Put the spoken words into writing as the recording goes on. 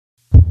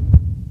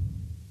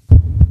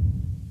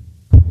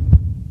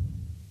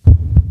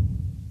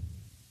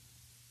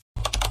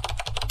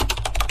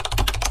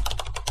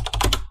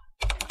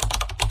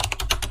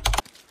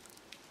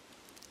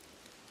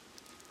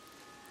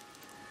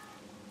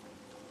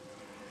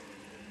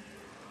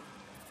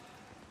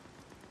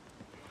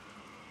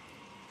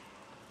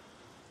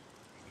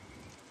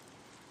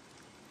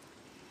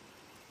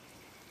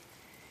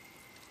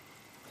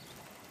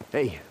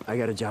Hey, I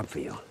got a job for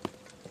you.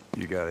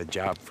 You got a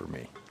job for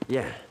me?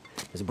 Yeah,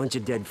 there's a bunch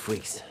of dead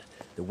freaks.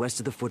 They're west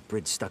of the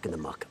footbridge, stuck in the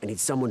muck. I need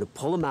someone to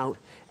pull them out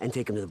and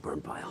take them to the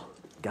burn pile.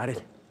 Got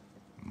it?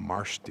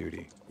 Marsh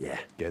duty. Yeah.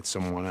 Get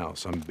someone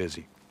else. I'm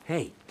busy.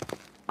 Hey,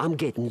 I'm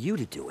getting you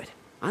to do it.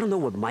 I don't know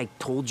what Mike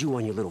told you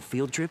on your little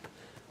field trip,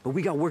 but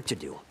we got work to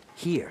do.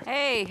 Here.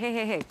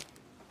 Hey.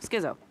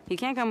 Skizzo, he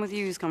can't come with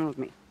you, he's coming with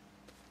me.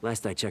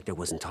 Last I checked, I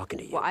wasn't talking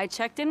to you. Well, I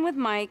checked in with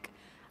Mike.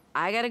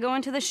 I gotta go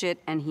into the shit,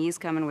 and he's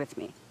coming with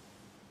me.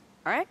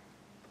 All right?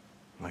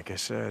 Like I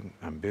said,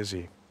 I'm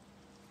busy.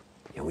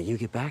 And when you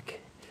get back,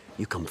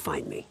 you come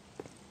find me.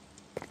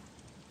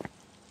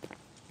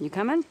 You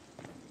coming?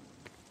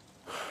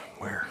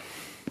 Where?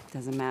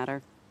 Doesn't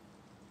matter.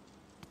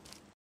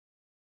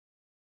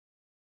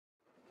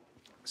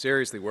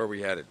 Seriously, where are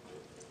we headed?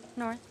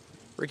 North.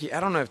 RiKki, I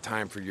don't have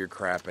time for your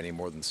crap any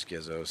more than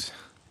Skizzo's.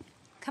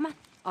 Come on,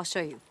 I'll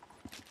show you.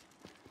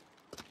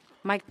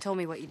 Mike told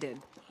me what you did.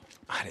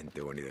 I didn't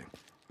do anything.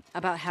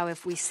 About how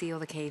if we seal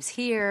the caves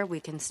here, we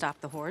can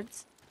stop the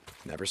hordes.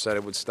 Never said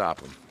it would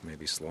stop him.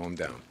 Maybe slow him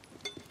down.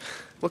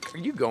 Look, are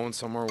you going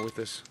somewhere with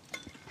this?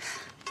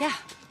 Yeah.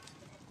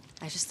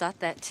 I just thought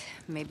that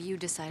maybe you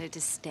decided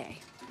to stay.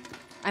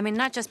 I mean,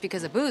 not just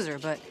because of Boozer,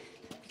 but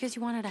because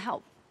you wanted to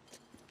help.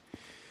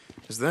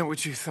 Is that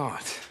what you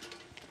thought?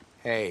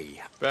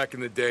 Hey, back in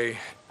the day,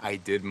 I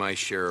did my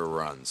share of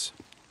runs.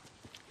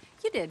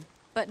 You did,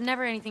 but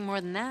never anything more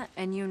than that,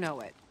 and you know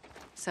it.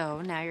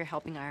 So now you're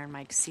helping Iron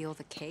Mike seal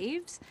the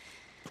caves?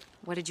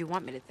 What did you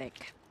want me to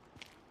think?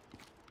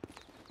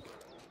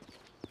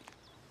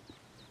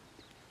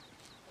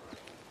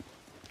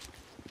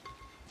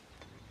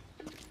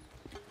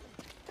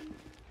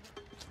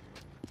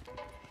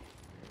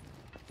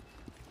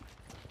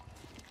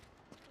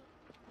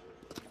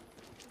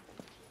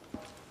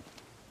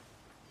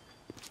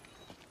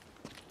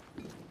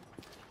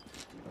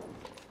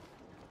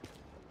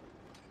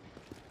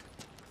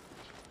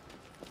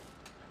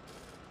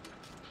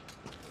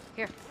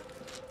 Here.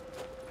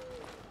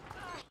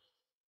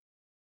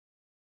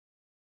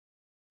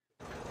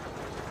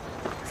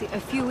 See, a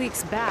few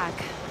weeks back,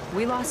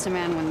 we lost a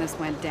man when this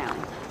went down,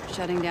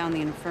 shutting down the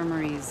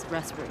infirmary's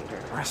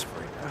respirator.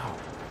 Respirator? Oh,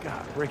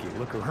 God. RiKki,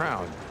 look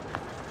around.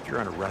 If you're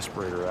on a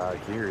respirator out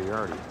here, you're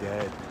already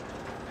dead.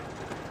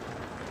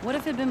 What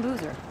if it'd been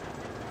Boozer?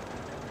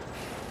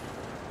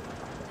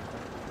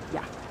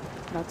 Yeah,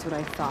 that's what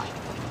I thought.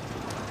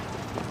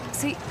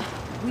 See,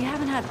 we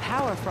haven't had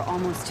power for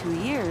almost 2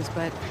 years,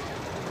 but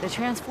the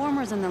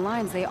transformers and the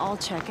lines, they all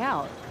check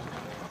out.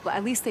 Well,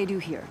 at least they do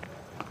here.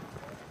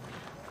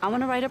 I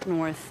want to ride up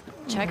north,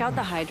 check out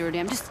the hydro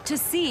dam, just to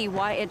see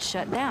why it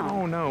shut down.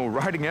 Oh, no.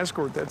 Riding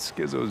escort, that's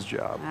Skizzo's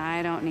job.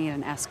 I don't need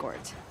an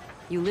escort.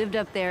 You lived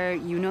up there,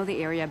 you know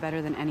the area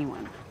better than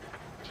anyone.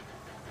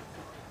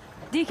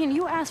 Deacon,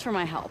 you asked for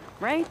my help,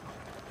 right?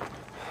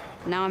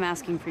 Now I'm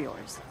asking for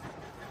yours.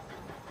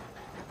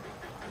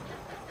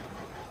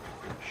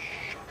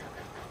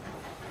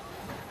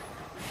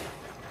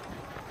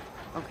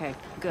 Okay,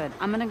 good.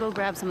 I'm gonna go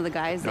grab some of the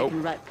guys that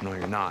can No,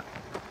 you're not.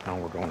 No,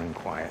 we're going in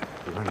quiet.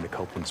 We're running to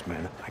Copeland's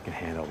men. I can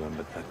handle them,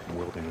 but that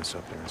wilderness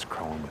up there is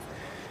crawling with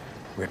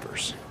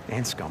rippers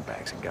and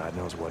scumbags and God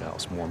knows what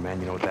else. More men,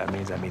 you know what that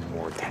means? That means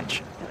more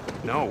attention.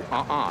 No,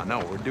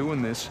 no, we're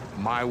doing this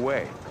my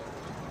way.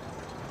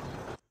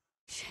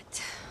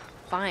 Shit.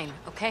 Fine,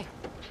 okay,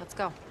 let's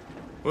go.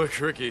 Look,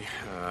 RiKki,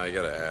 I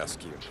gotta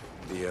ask you.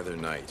 The other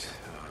night,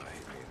 in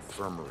the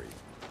infirmary.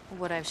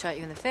 Would I have shot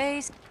you in the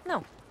face?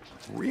 No.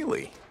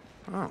 Really?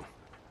 Oh.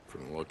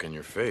 From the look in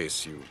your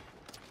face, you...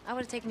 I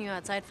would have taken you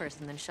outside first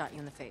and then shot you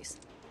in the face.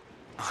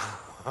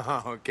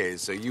 Okay,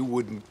 so you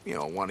wouldn't,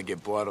 want to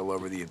get blood all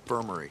over the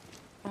infirmary.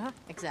 Uh-huh,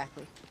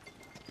 exactly.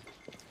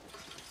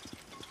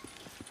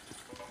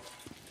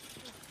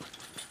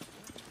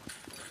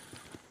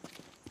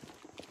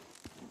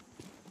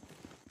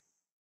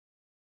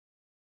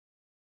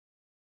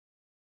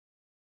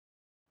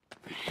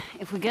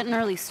 If we get an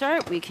early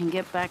start, we can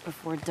get back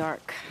before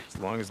dark. As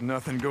long as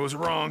nothing goes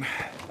wrong.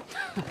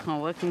 Oh,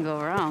 what can go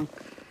wrong?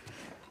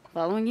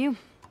 Following you?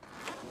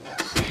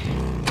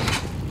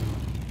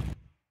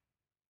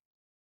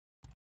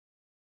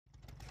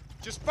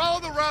 Just follow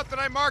the route that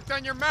I marked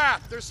on your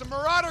map. There's some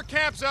marauder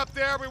camps up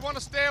there we want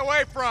to stay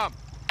away from.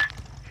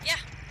 Yeah,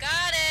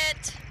 got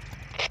it.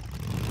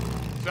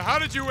 So how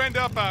did you end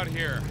up out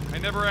here? I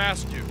never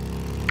asked you.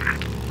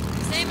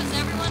 Same as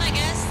everyone, I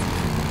guess.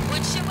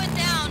 When shit went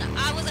down,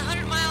 I was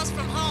 100 miles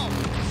from home.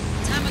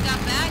 By the time I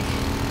got back,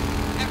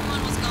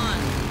 everyone was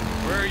gone.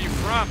 Where are you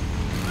from?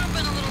 Grew up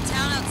in a little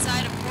town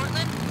outside of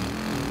Portland.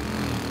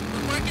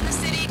 Would work in the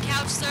city,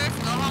 couch surf,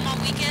 go home on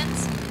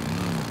weekends.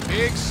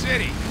 Big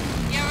city.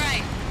 Yeah,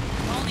 right.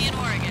 Only in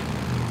Oregon.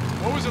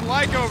 What was it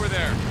like over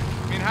there?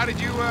 I mean, how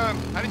did you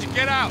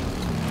get out?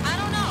 I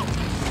don't know.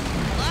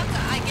 Luck,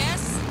 I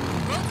guess.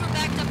 Roads were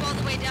backed up all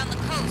the way down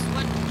the coast.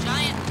 One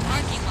giant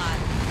parking lot.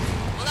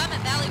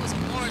 Willamette Valley was a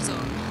war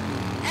zone.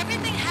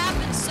 Everything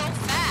happened so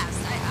fast.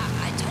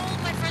 I told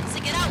my friends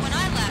to get out when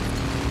I left.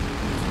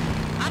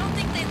 I don't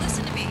think they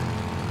listened to me.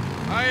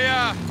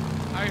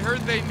 I I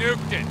heard they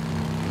nuked it.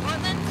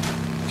 Portland?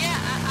 Yeah,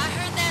 I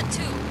heard that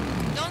too.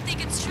 Don't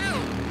think it's true.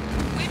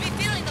 We'd be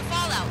feeling the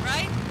fallout,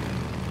 right?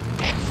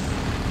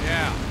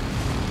 Yeah.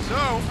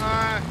 So,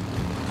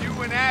 you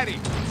and Addie.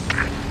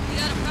 You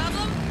got a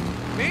problem?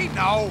 Me?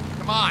 No.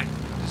 Come on.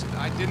 Just,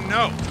 I didn't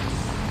know.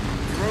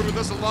 You rode with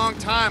us a long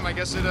time. I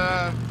guess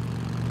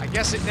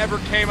it never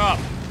came up.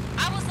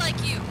 I was like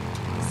you.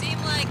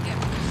 Seemed like,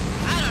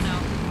 I don't know,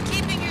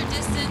 keeping your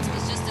distance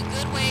was just a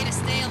good way to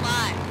stay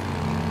alive.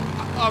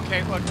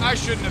 Okay, look, I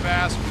shouldn't have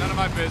asked. None of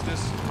my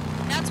business.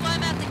 That's why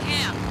I'm at the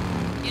camp.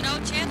 You know,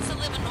 chance to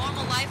live a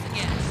normal life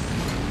again.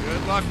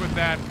 Good luck with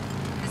that.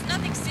 It's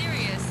nothing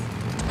serious.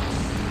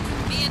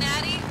 Me and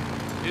Addie?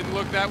 Didn't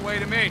look that way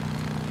to me.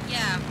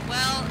 Yeah,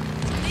 well,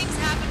 things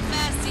happen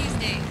fast these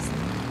days.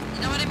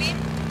 You know what I mean?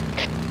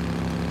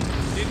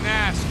 Didn't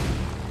ask.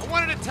 I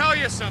wanted to tell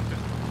you something.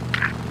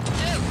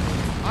 Dude,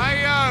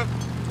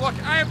 Look,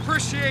 I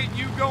appreciate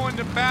you going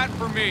to bat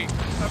for me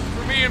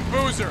and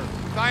Boozer.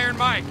 With Iron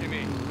Mike, I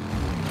mean.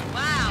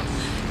 wow,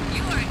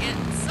 you are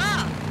getting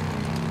soft.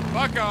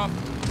 Fuck off.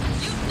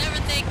 You'd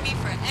never thank me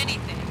for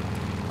anything.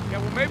 Yeah,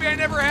 well, maybe I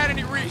never had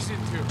any reason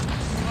to.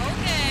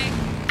 Okay.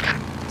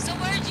 So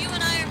where'd you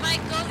and Iron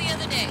Mike go the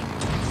other day?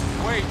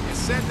 Wait, you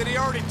said that he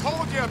already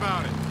told you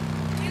about it.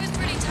 He was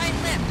pretty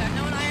tight-lipped. I've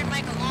known Iron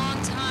Mike a long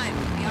time.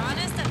 To be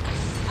honest,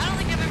 I don't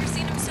think I've ever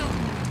seen him so,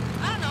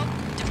 I don't know,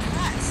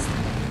 depressed.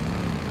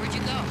 Where'd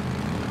you go?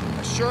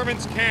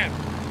 Sherman's camp.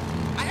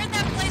 I heard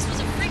that place was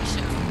a freak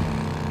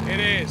show. It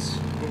is,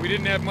 but we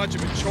didn't have much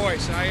of a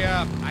choice. I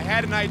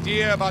had an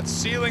idea about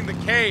sealing the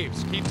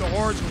caves, keep the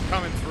hordes from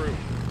coming through.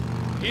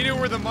 He knew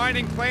where the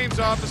mining claims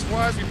office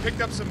was. We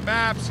picked up some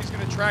maps. He's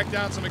gonna track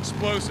down some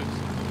explosives.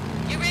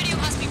 Your radio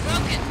must be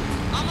broken.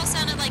 Almost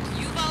sounded like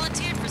you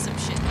volunteered for some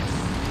shit.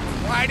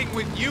 I'm riding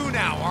with you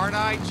now, aren't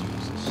I?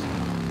 Jesus.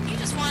 You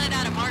just wanted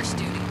out of march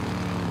duty.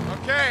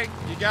 Okay,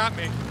 you got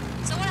me.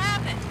 So what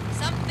happened?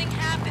 Something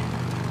happened.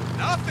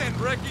 Nothing,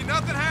 RiKki,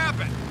 nothing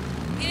happened.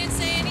 He didn't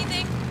say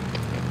anything?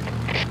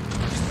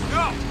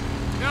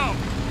 No,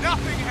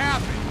 nothing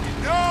happened.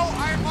 You know,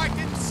 Iron Mike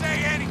didn't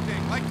say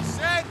anything. Like you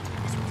said,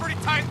 he's a pretty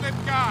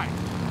tight-lipped guy.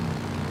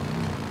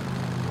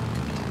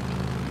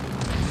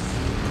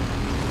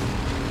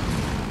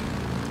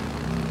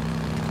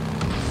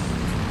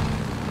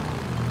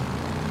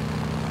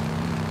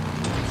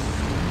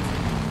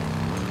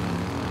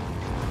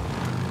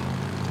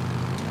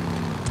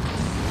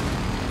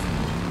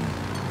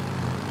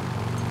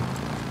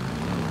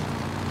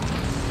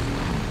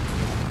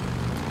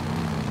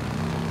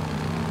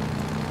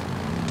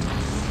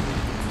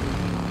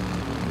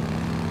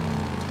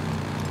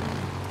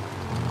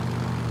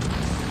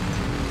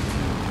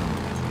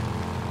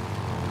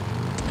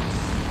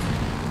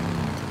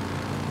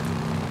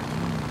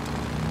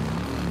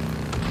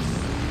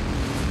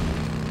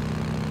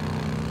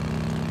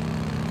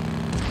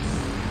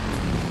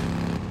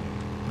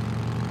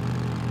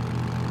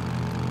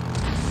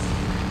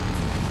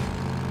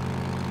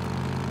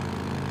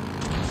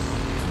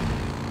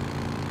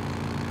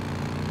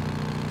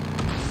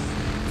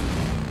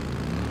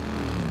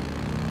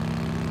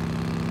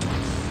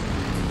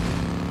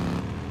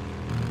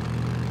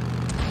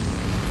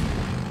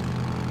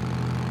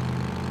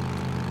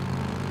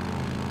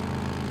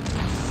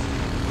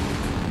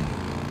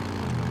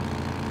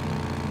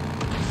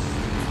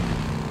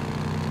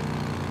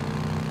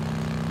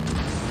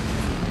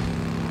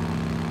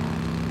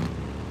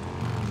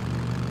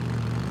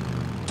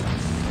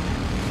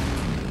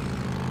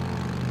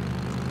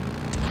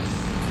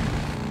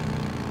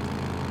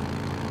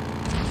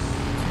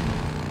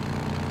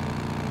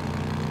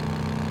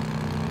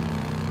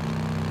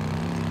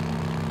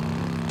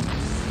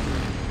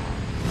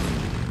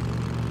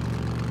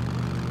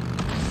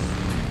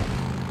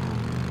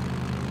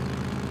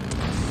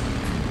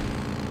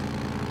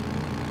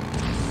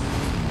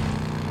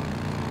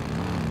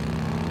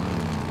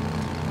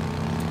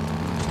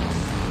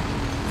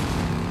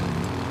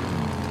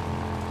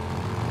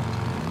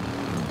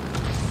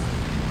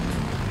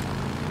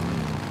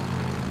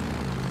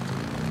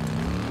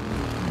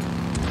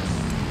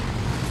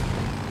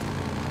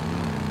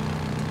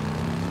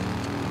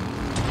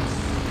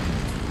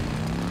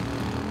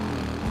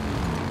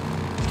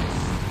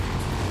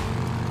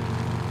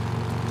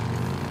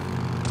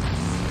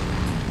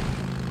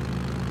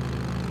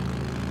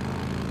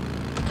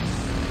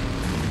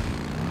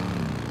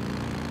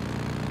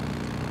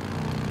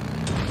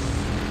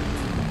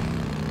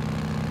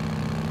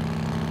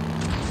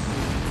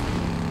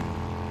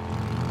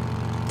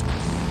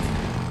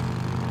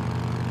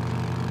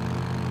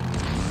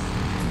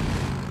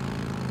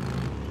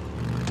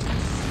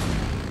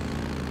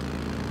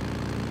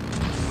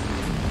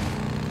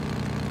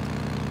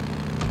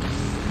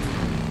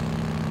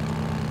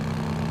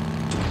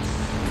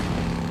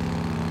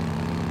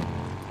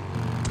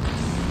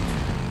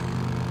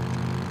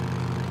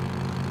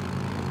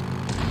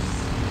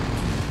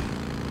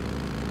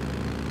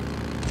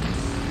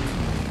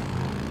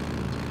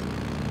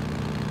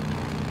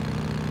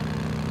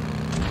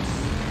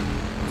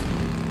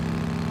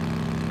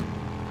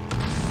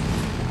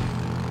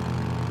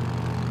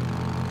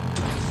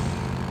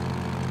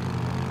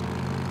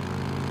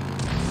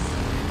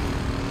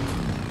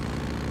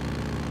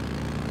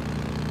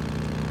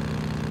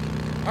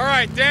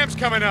 right, dam's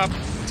coming up.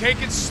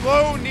 Take it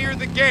slow near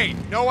the gate.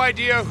 No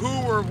idea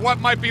who or what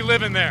might be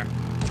living there.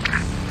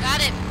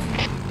 Got it.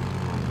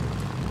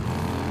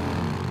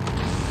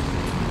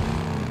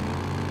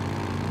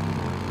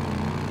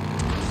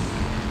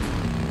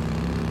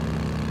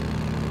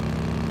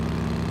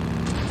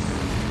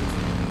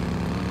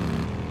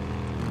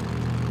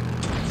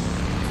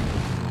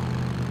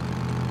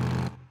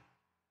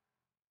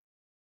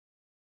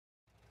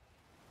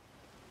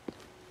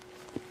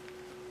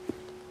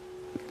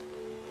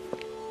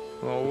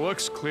 Well,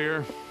 looks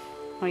clear.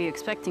 Are you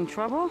expecting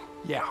trouble?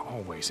 Yeah,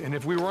 always. And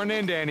if we run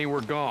into any,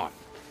 we're gone.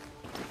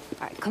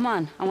 All right, come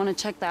on. I want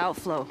to check the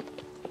outflow.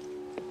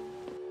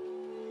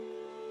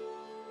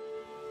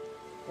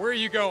 Where are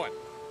you going?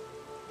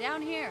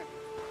 Down here.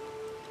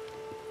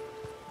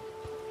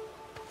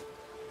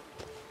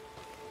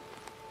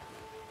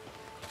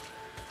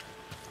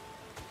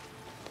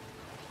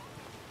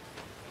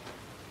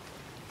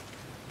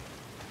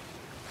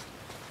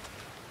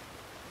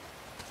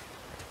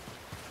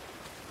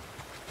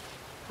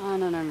 Oh,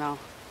 no.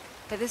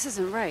 Hey, this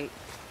isn't right.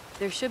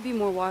 There should be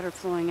more water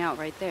flowing out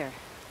right there.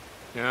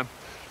 Yeah?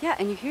 Yeah,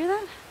 and you hear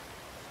that?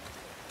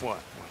 What?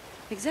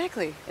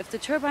 Exactly. If the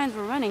turbines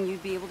were running,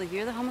 you'd be able to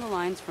hear the hum of the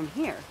lines from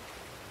here.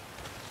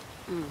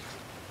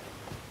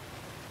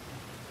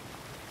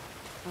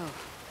 Oh.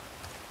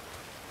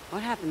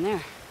 What happened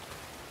there?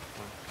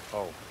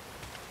 Oh.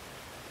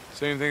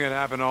 Same thing that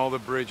happened to all the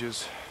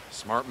bridges.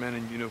 Smart men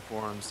in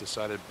uniforms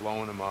decided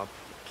blowing them up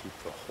to keep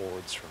the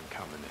hordes from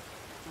coming in.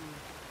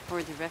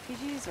 Hordes of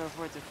refugees or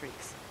hordes of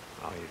freaks?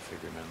 Oh, you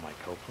figure men like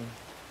Copeland?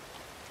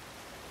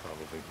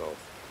 Probably both.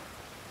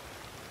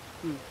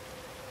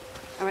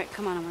 All right,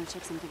 come on. I want to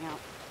check something out.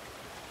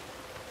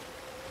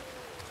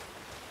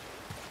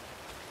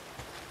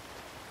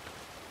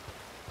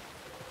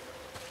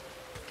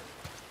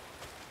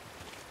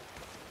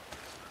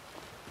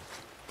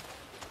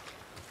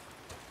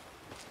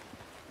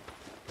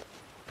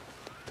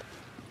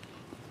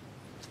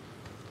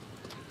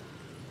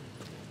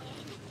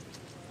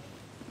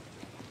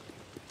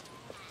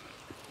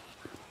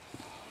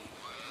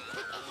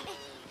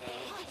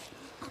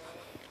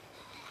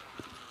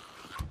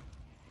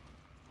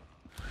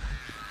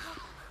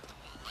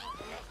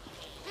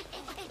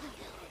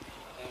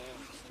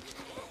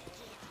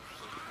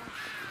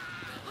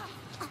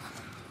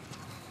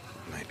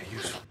 Might be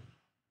useful.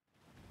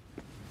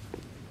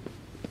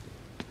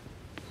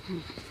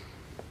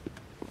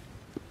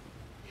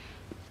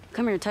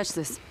 Come here, touch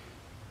this.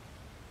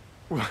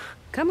 What?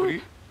 Come What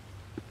on.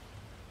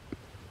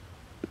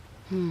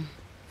 are you...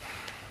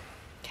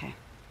 Okay.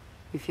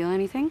 You feel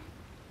anything?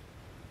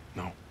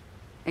 No.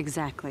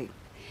 Exactly.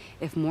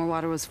 If more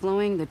water was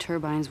flowing, the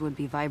turbines would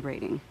be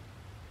vibrating.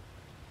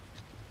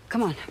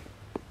 Come on.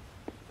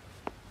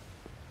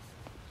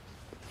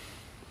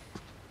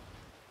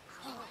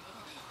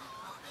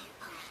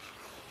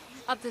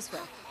 Up this way.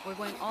 We're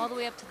going all the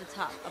way up to the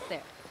top, up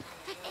there.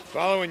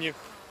 Following you.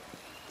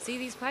 See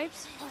these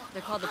pipes?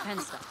 They're called the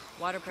penstock.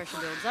 Water pressure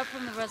builds up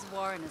from the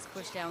reservoir and is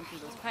pushed down through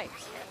those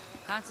pipes,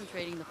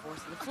 concentrating the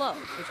force of the flow,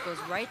 which goes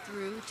right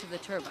through to the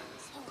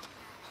turbines.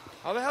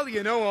 How the hell do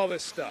you know all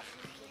this stuff?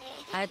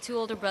 I had two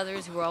older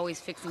brothers who were always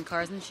fixing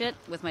cars and shit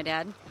with my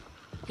dad.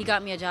 He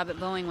got me a job at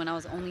Boeing when I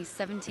was only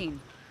 17.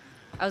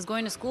 I was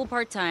going to school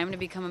part-time to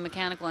become a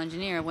mechanical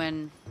engineer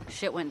when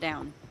shit went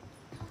down.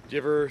 Did you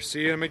ever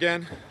see him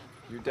again?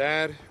 Your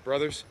dad,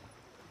 brothers?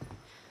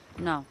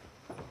 No.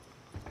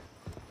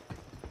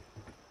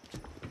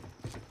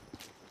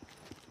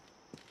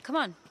 Come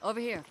on, over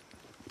here.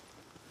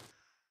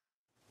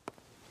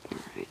 All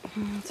right,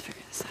 let's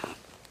figure this out.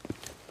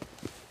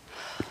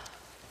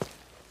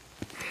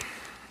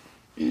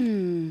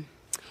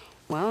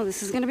 Well,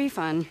 this is gonna be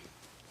fun.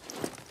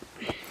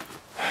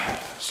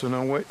 So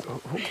now wait.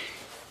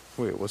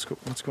 Wait, what's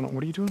going on?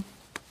 What are you doing?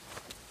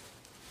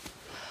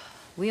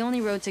 We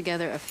only rode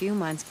together a few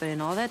months, but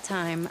in all that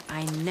time,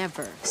 I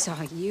never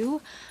saw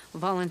you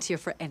volunteer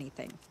for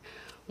anything.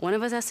 One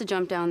of us has to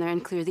jump down there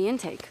and clear the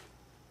intake.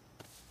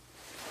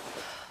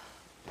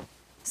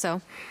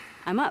 So,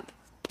 I'm up.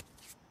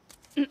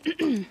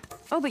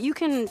 Oh, but you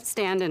can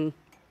stand and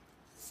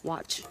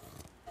watch.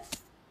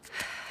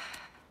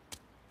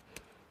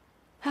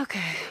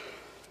 Okay.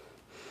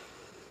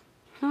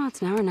 Oh,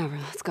 it's now or never.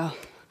 Let's go.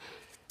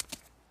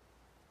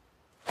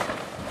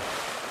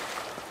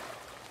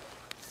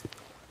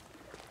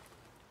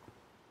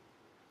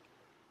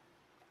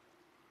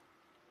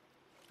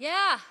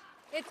 Yeah,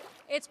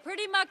 it's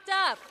pretty mucked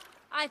up.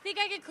 I think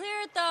I can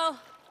clear it though.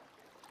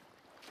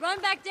 Run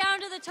back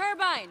down to the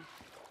turbine.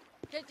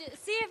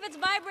 See if it's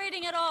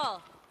vibrating at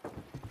all.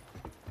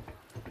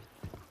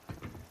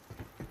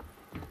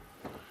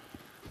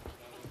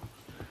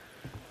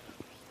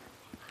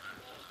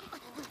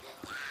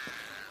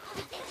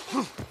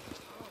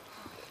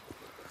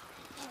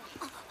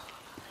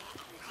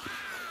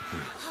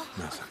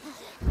 Nothing.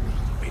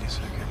 Wait a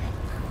second.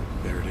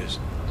 There it is.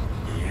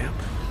 Yep,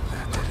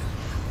 that did it.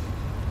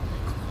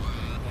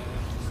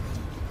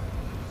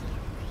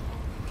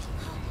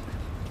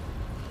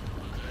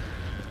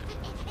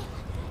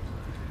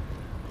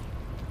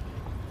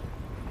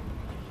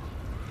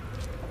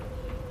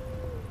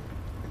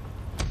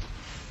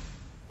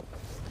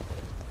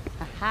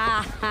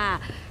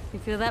 You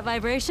feel that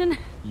vibration?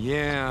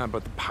 Yeah,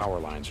 but the power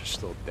lines are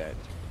still dead.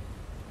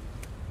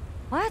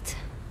 What?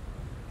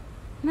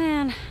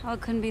 Man, oh,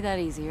 it couldn't be that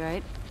easy,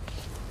 right?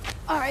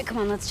 All right, come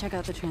on, let's check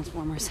out the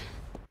transformers.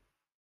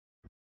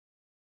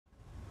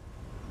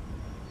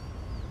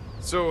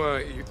 So,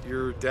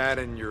 your dad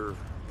and your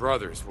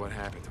brothers, what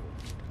happened to them?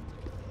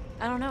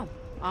 I don't know.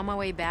 On my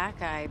way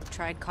back, I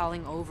tried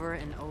calling over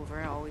and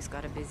over. I always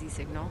got a busy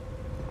signal.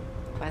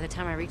 By the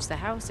time I reached the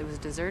house, it was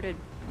deserted.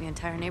 The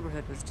entire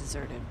neighborhood was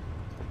deserted.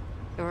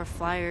 There were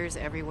flyers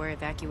everywhere,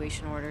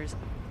 evacuation orders.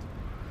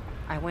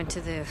 I went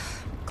to the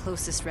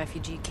closest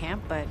refugee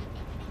camp, but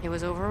it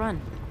was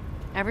overrun.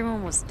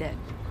 Everyone was dead.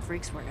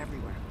 Freaks were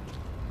everywhere.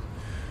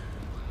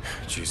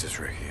 Jesus,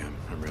 RiKki,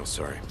 I'm real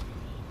sorry.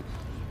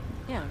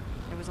 Yeah,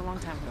 it was a long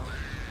time ago.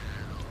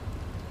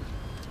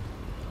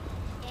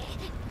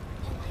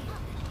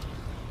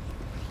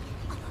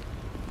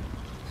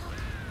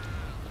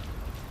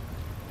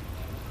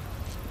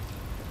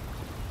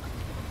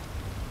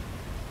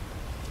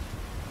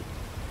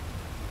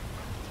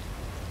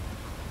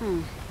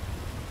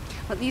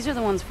 But these are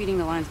the ones feeding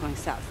the lines going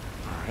south.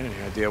 All right,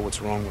 any idea what's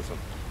wrong with them?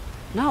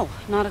 No,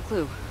 not a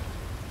clue.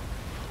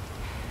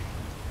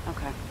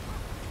 Okay.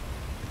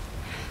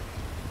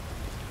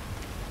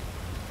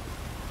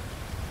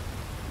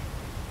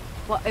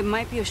 Well, it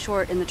might be a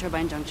short in the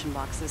turbine junction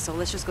boxes, so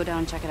let's just go down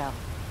and check it out.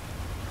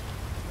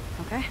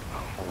 Okay?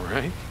 All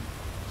right.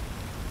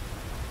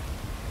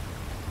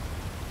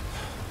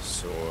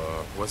 So,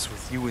 what's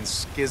with you and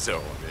Schizo?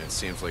 I mean, it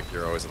seems like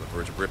you're always on the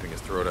verge of ripping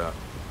his throat out.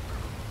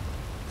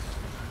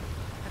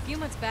 A few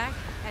months back,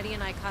 Eddie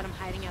and I caught him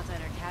hiding outside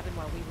our cabin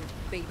while we were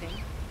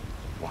bathing.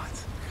 What?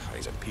 God,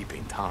 he's a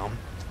peeping Tom.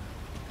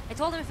 I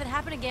told him if it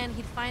happened again,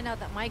 he'd find out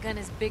that my gun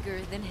is bigger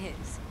than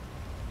his.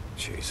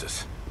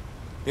 Jesus.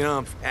 You know,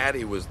 if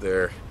Addie was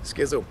there,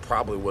 Schizo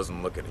probably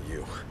wasn't looking at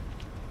you.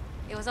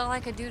 It was all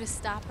I could do to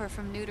stop her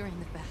from neutering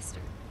the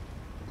bastard.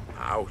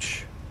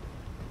 Ouch.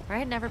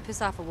 Right? Never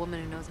piss off a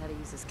woman who knows how to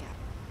use a scab.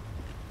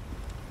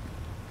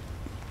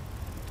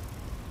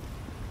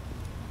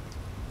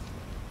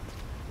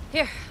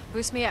 Here,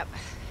 boost me up.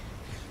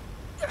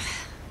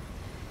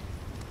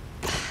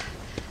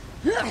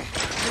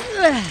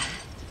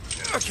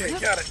 Okay,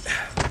 got it.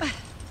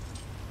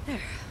 There.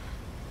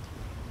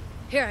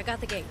 Here, I got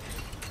the gate.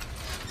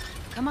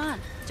 Come on,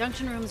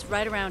 junction room's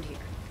right around here.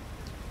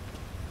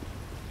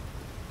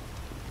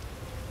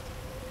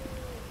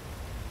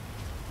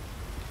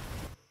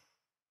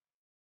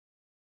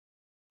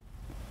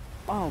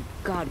 Oh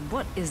God,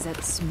 what is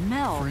that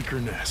smell? Freaker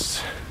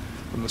nests.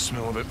 From the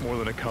smell of it, more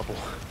than a couple.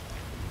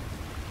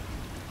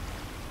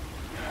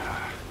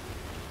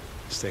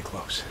 Stay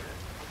close.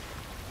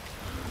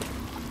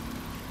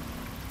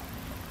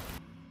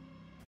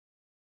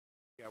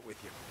 Got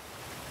with you.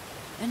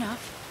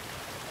 Enough.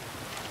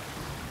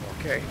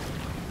 Okay.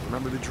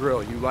 Remember the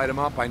drill. You light him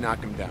up, I knock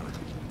him down.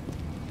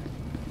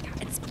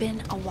 It's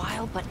been a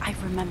while, but I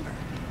remember.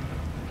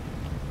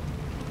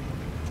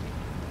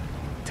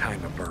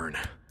 Time to burn.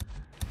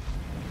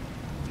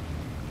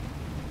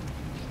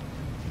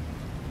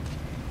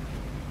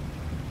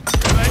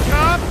 Here they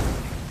come!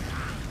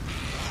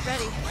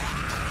 Ready.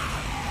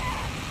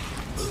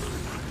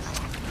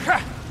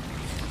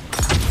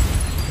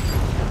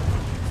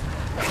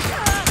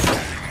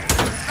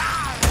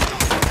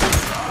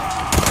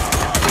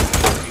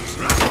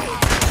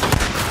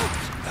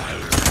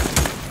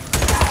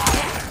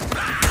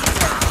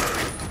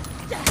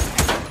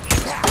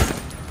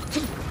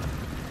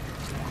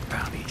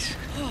 Bounties.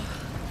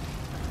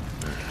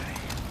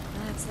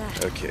 That's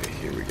that. Okay,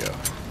 here we go.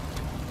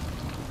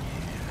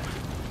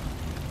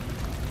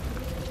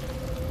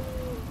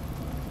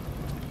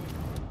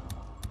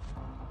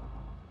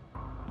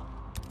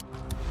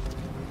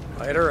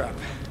 Light her up.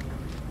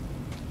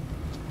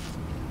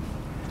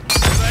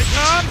 Here they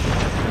come!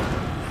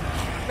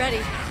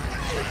 Ready.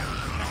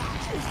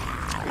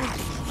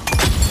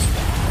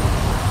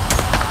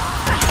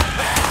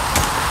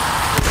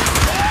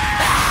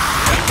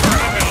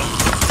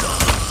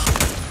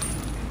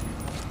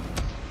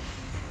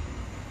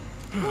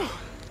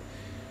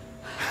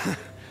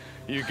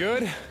 You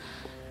good?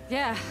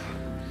 Yeah.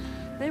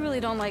 They really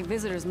don't like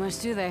visitors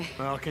much, do they?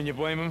 Well, can you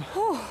blame him?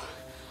 Whew.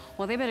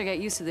 Well, they better get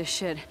used to this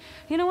shit.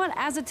 You know what?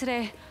 As of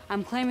today,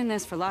 I'm claiming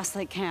this for Lost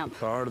Lake Camp.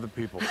 Power to the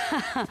people.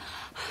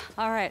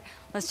 All right,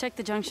 let's check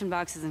the junction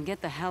boxes and get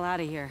the hell out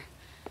of here.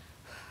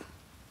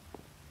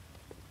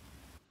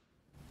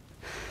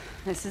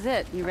 This is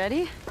it. You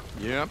ready?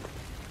 Yep.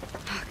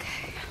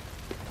 Okay.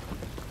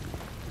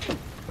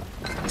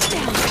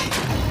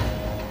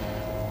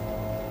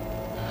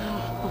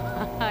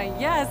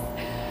 Yes!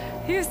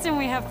 Houston,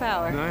 we have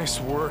power. Nice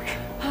work.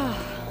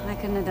 I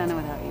couldn't have done it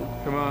without you.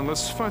 Come on,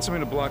 let's find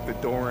something to block the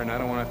door in. I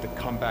don't want to have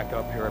to come back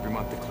up here every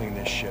month to clean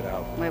this shit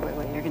out. Wait.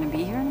 You're gonna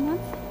be here in a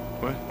month?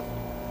 What?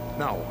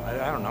 No,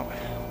 I don't know.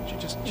 Would you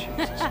just...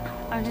 Jesus.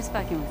 I'm just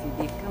fucking with you,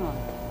 Beef. Come on.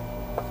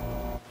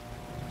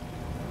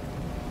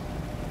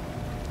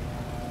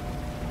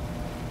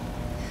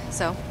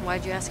 So,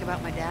 why'd you ask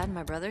about my dad and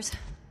my brothers?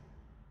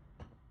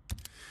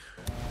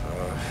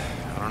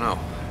 don't know.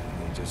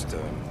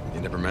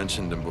 You never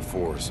mentioned him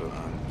before, so,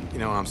 you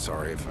know, I'm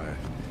sorry if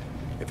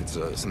it's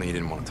something you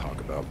didn't want to talk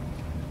about.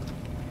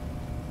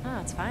 No,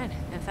 it's fine.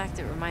 In fact,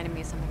 it reminded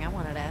me of something I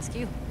wanted to ask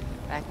you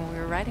back when we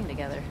were riding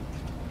together.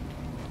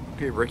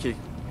 Okay, RiKki,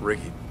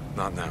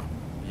 not now.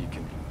 You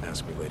can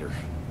ask me later.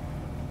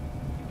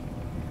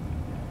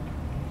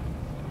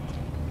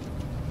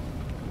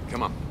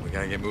 Come on, we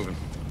gotta get moving.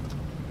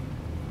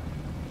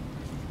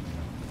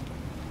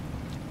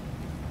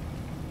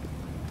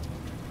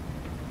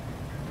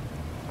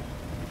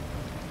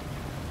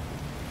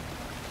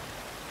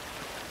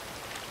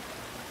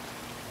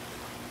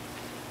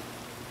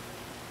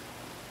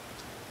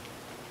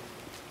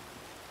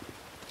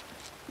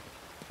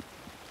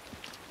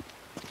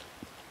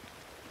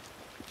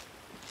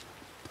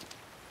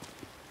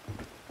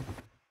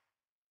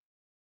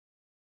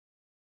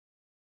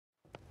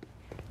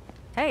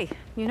 Hey,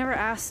 you never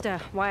asked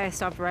why I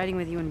stopped riding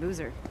with you and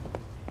Boozer.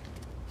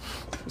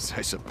 Was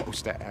I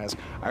supposed to ask?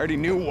 I already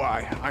knew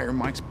why. Iron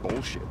Mike's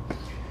bullshit.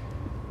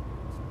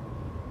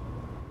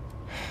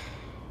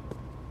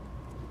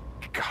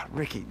 God,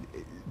 RiKki,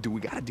 do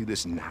we gotta do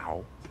this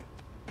now?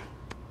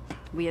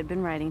 We had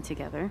been riding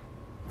together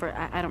for,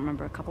 I don't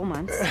remember, a couple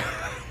months.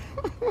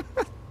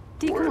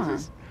 Dee, come on.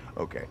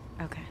 Okay.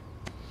 Okay.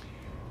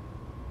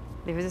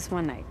 There was this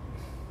one night,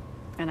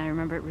 and I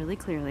remember it really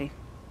clearly.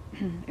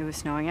 It was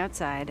snowing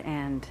outside,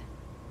 and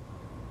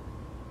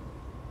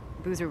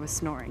Boozer was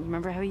snoring. You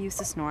remember how he used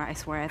to snore? I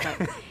swear I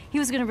thought he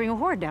was gonna bring a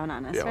horde down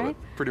on us, Yeah, right? well,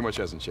 pretty much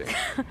hasn't changed.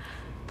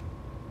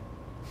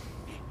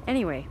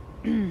 Anyway,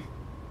 you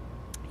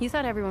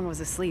thought everyone was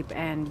asleep,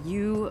 and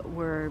you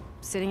were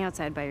sitting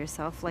outside by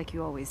yourself like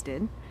you always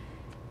did,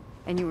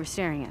 and you were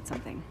staring at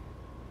something.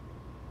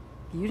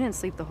 You didn't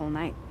sleep the whole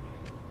night.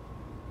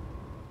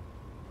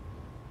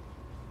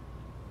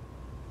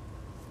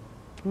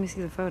 Let me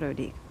see the photo,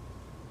 Deke.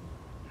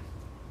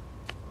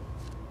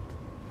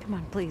 Come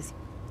on, please.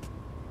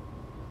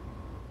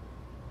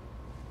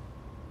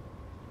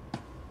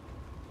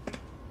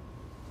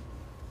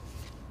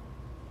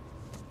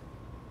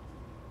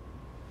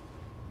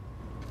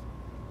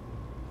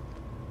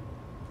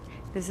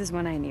 This is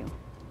when I knew.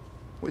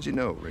 What'd you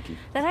know, RiKki?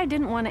 That I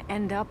didn't want to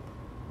end up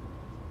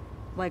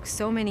like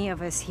so many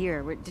of us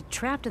here. We're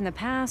trapped in the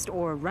past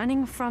or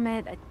running from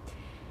it.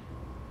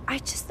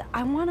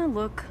 I want to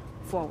look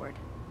forward.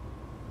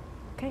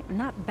 Okay?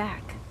 Not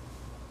back.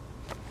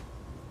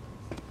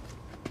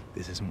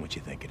 This isn't what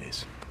you think it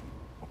is,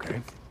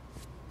 okay?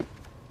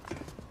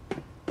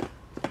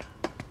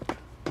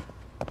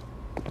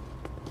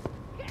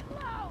 Get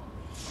low!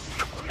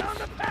 Get on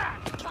the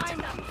back! Find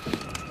them!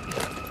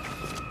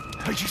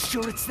 Are you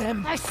sure it's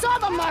them? I saw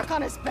the mark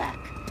on his back!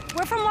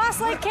 We're from Lost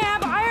Lake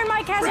Camp. Iron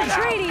Mike has a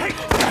treaty.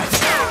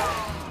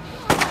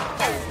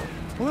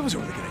 Well, that was a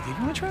really good idea.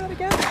 You want to try that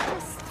again?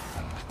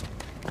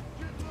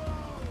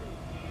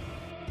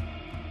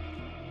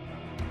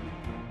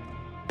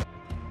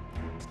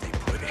 Stay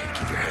put.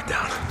 Keep your head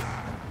down.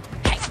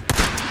 Hey!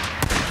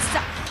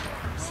 Stop!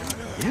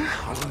 Yeah?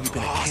 How long you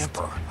been a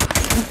camper?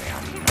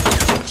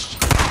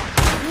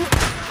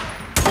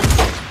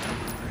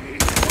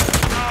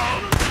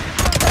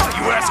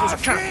 You assholes are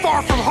kind of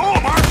far from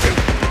home, aren't you?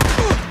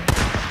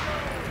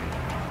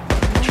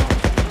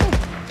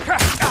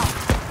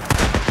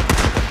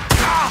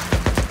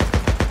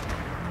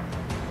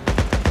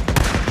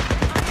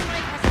 Iron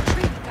Mike has a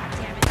treaty,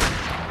 goddammit!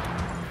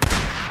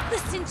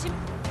 Listen to me.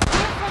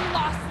 We're from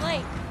Lost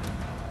Lake.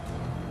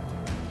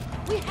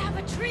 We have a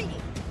treaty.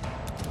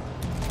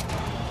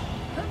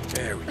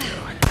 There we go.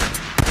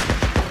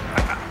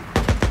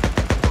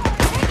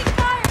 Taking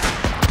fire!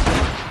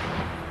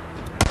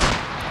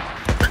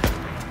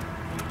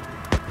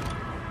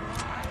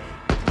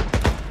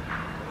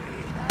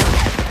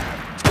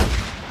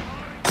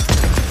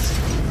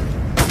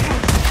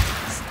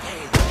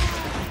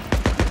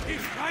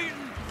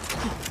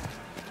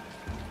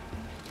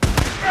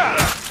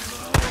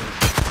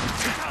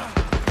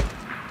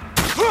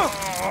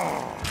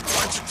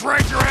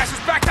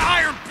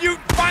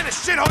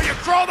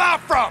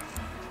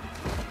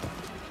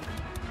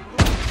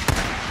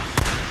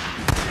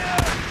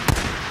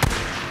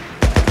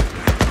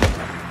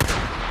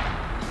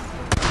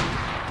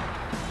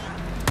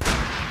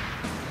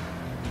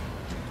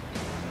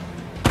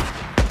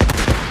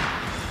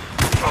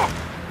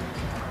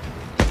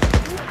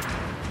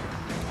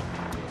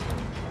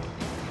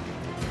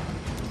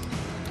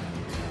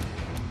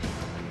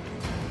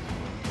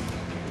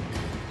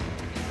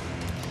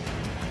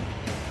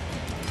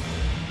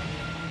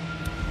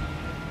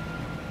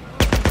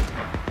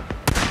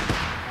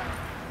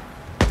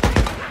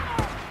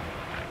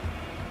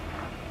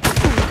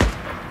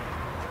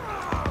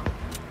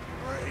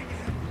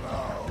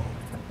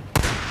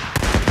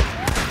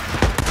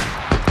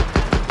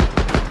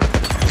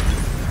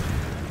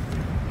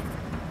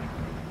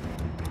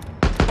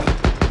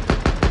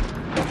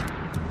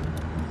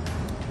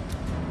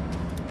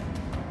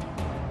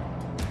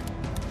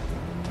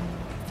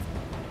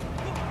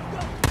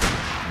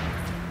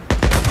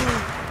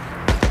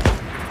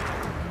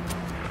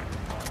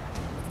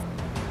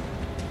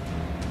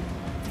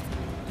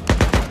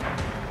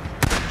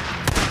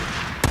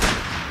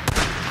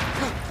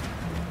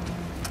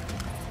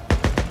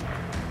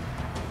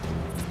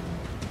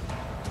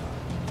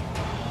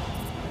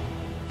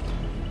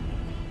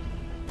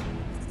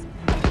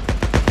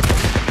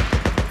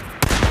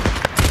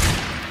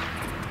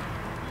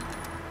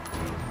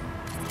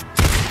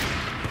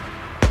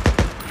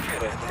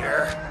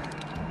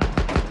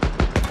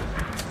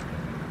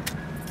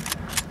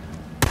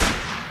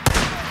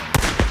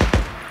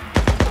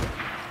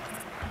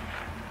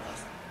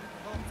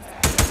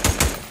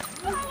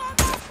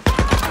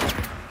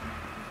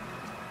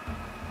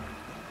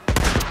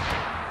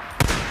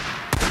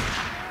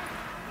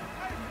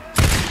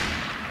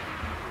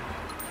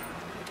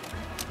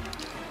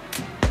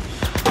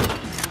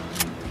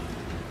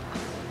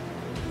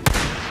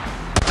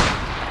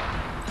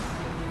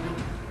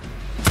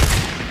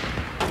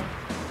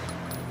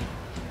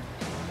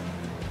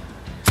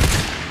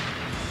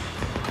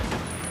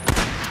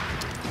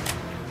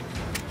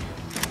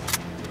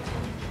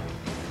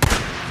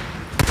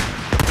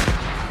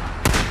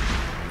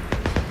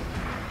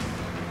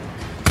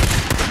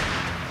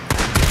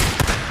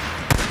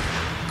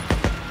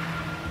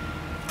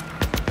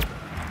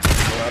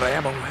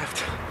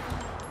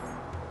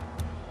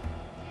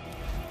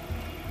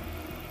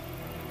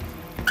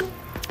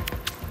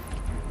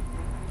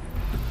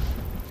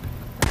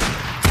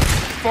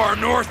 far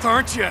north,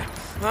 aren't you?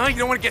 Huh? You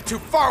don't want to get too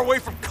far away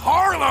from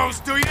Carlos,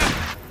 do you?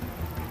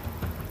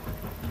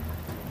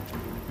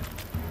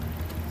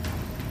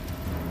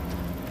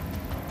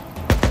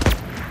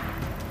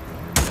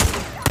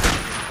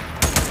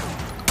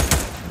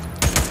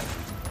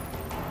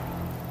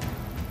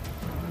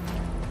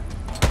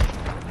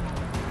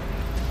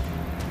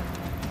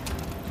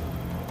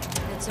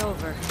 It's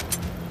over.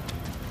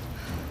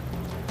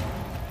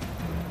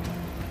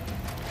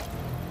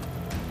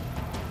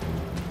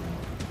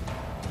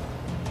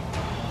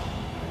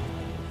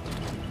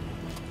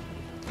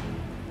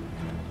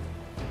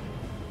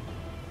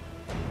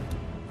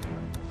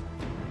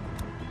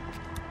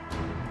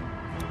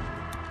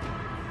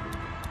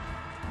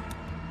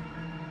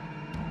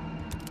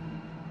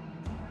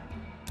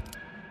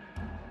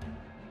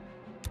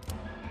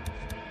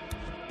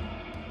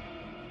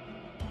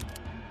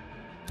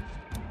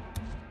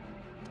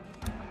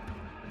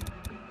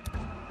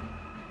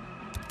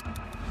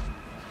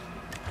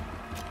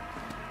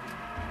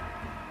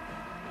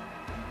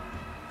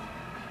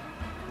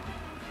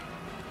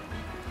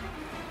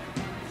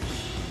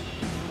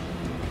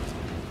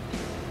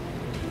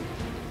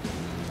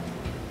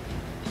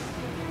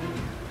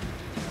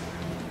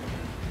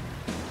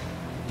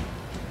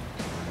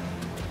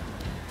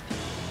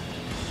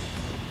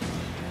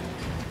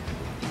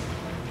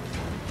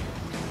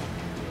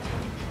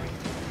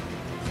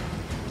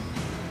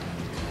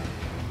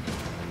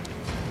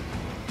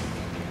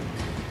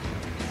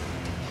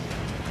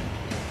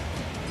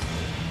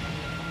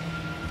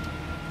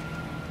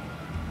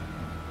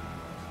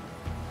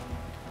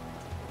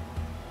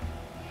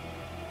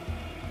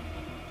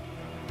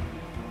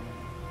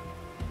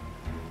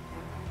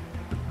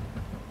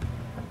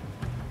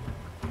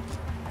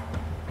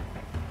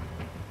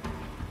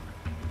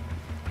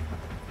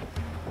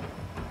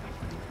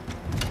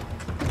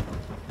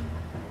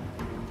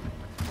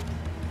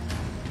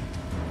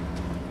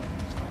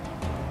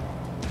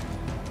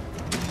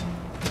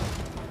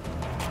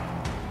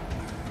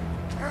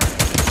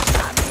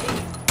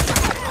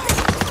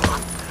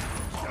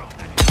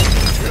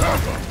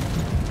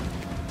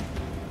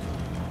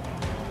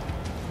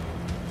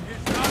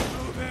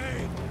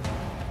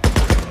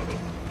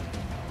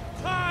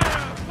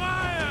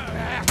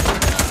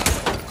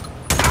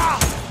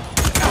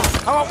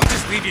 How about we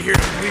just leave you here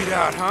to bleed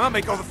out, huh?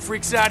 Make all the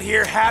freaks out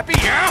here happy,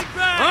 yeah?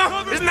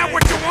 Huh? Isn't that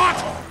what you want?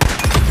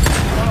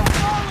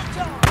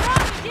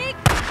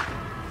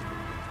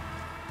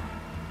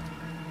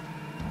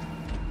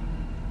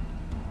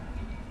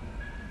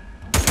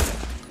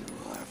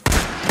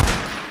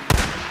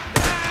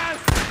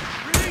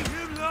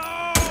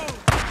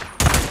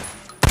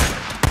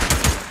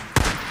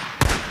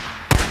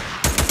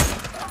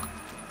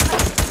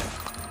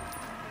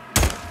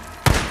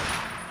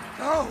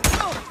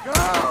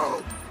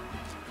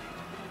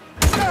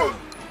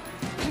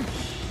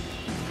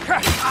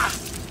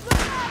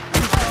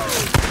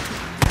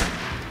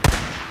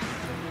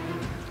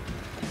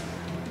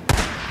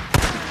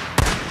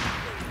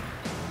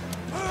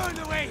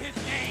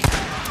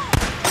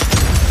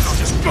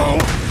 Go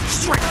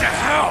straight to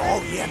hell!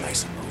 Oh yeah,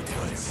 nice and low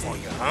down there for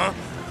you, huh?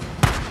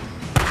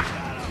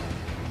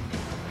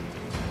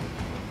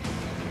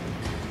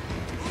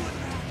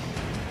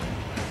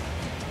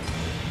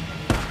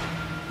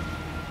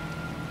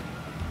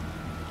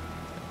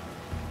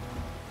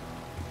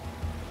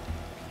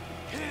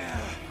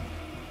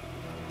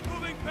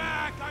 Moving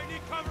back! I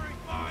need covering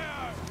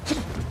fire!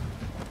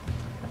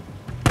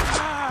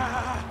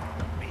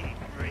 Be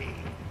free.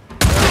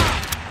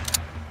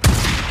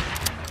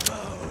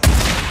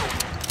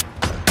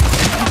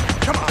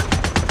 Come on!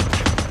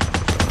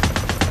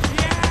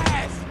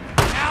 Yes!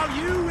 Now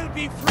you will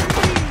be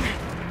free!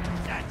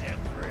 Set him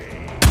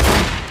free!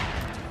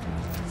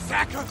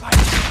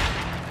 Sacrifice!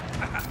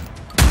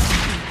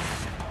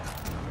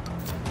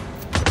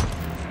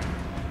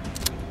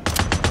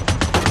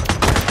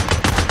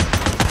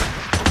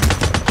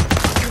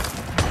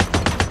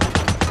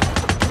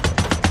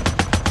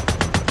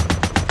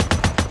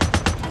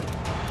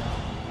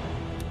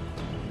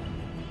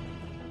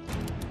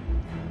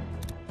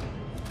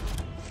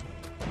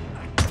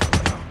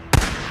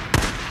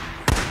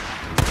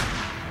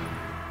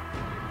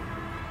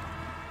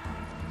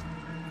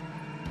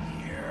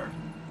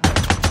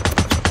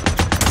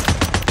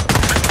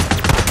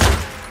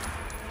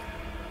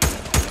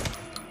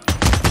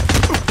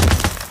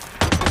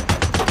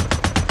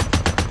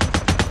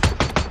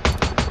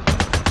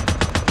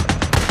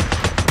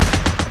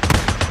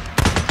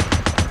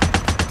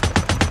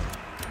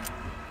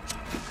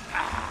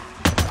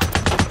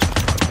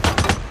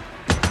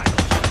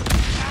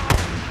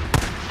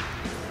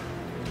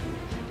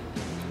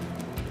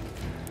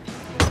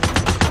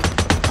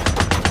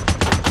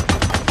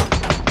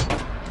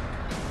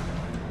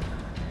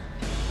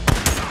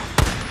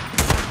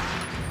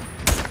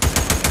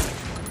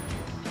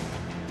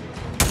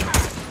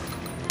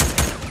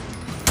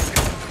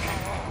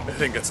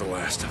 I think that's the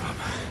last of them.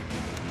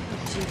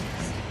 Jesus.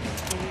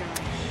 Maybe you're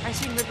right. I've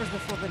seen Rippers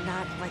before, but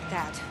not like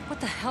that. What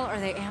the hell are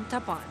they amped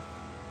up on?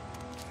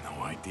 No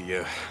no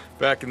idea.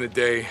 Back in the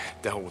day,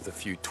 dealt with a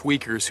few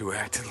tweakers who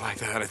acted like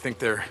that. I think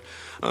they're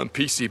on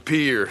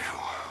PCP or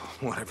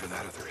whatever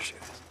that other shit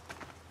is.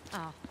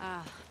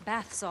 Oh,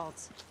 bath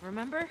salts.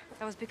 Remember?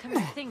 That was becoming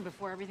a thing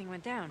before everything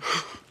went down.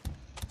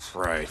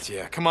 Right,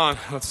 yeah. Come on,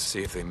 let's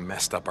see if they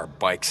messed up our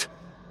bikes.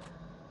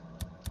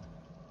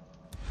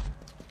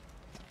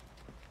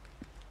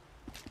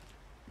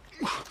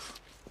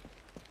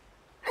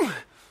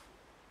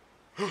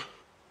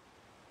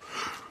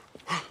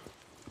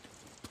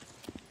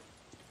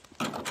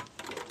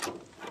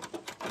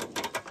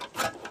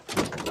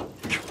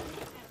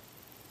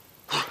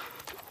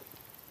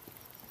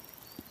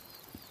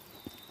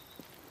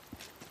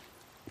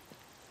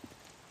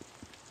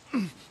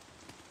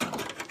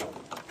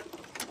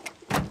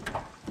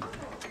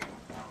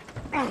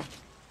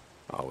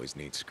 Always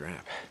need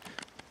scrap.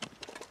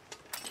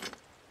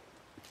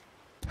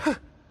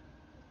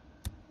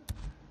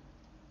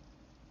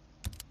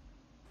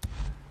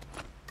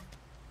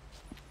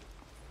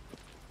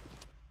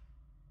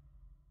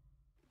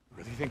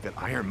 Really think that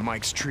Iron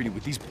Mike's treaty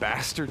with these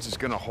bastards is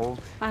gonna hold?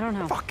 I don't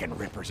know. Fucking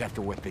rippers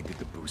after what they did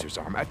to Boozer's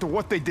arm. After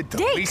what they did to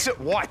Dick! Lisa.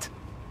 What?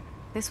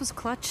 This was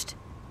clutched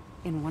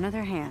in one of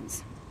their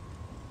hands.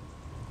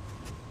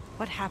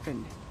 What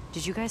happened?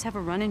 Did you guys have a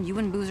run-in, you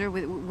and Boozer,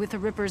 with the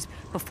Rippers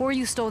before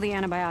you stole the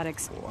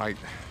antibiotics? Well,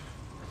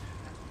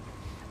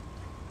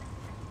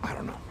 I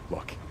don't know.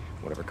 Look,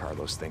 whatever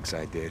Carlos thinks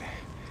I did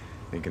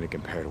ain't gonna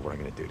compare to what I'm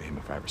gonna do to him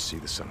if I ever see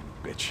the son of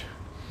a bitch.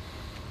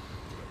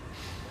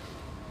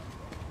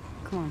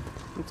 Come on,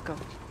 let's go.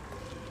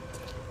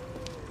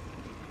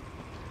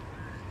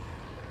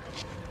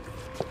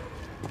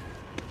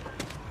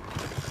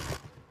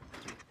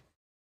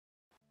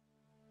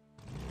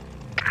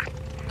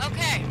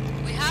 Okay,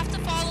 we have to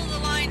follow the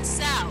line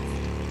south.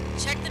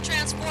 Check the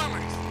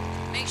transformers.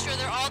 Make sure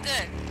they're all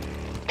good.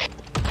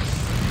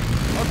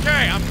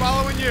 Okay, I'm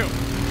following you.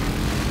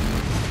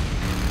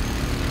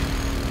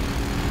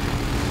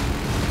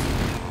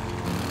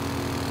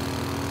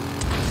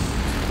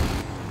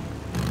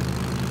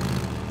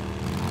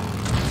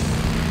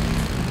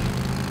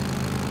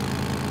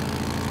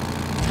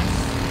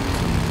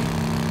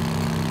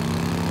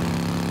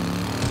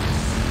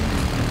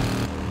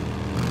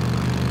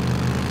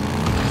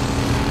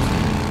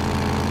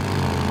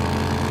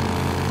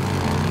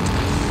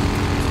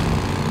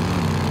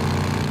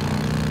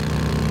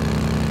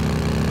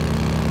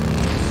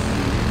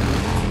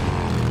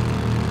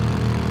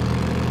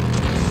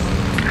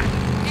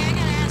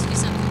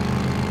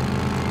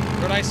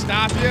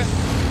 Stop you?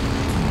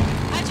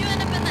 How'd you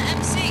end up in the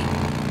MC?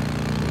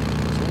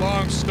 It's a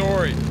long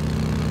story.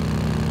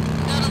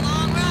 Got a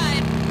long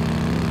ride.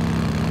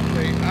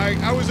 Okay,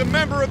 I was a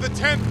member of the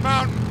 10th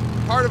Mountain,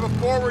 part of a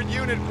forward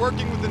unit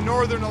working with the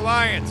Northern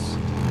Alliance.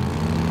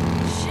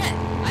 Shit,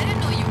 I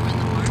didn't know you were in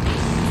the Army.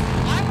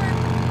 Why were...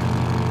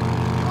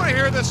 You want to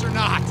hear this or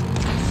not?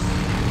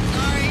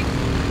 Sorry.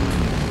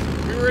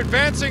 We were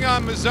advancing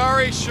on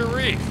Mazar-e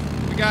Sharif.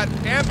 We got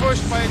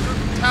ambushed by a group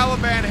of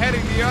Taliban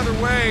heading the other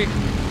way.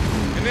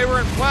 And they were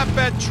in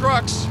flatbed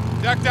trucks,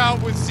 decked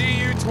out with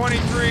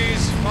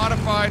ZU-23s,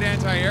 modified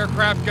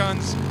anti-aircraft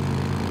guns.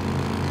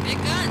 Big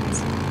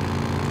guns.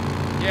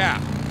 Yeah,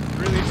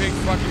 really big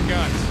fucking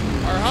guns.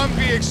 Our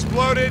Humvee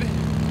exploded,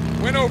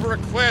 went over a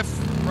cliff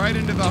right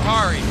into the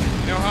Hari.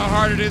 You know how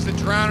hard it is to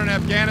drown in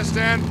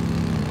Afghanistan?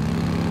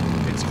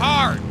 It's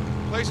hard.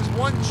 The place is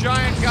one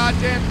giant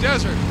goddamn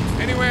desert.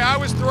 Anyway, I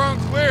was thrown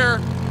clear.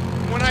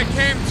 When I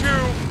came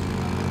to,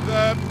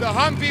 the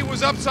Humvee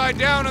was upside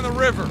down in the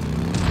river.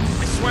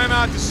 Swam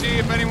out to see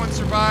if anyone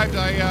survived.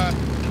 I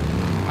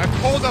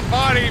pulled a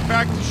body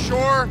back to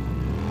shore,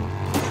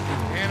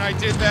 and I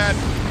did that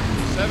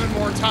 7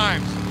 more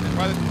times. And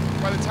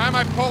by the time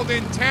I pulled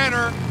in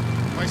Tanner,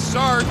 my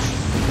Sarge,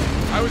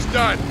 I was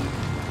done.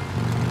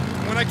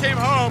 And when I came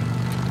home,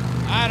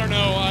 I don't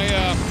know,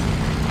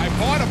 I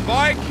bought a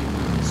bike,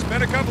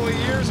 spent a couple of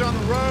years on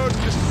the road,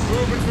 just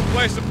moving from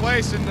place to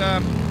place, and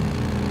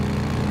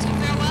So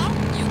farewell?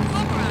 You grew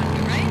up around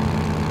here, right?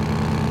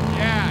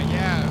 Yeah.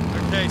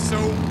 Okay, so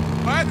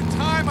by the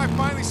time I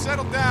finally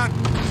settled down,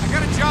 I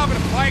got a job at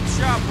a bike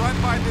shop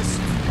run by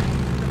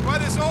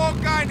this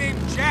old guy named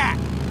Jack.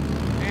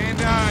 And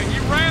he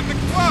ran the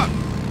club.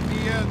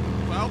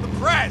 The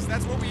Prez,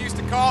 that's what we used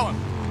to call him.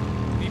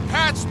 He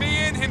patched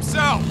me in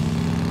himself.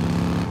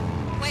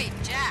 Wait,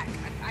 Jack.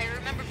 I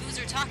remember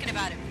Boozer talking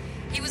about him.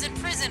 He was in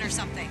prison or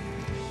something.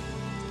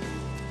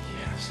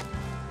 Yes.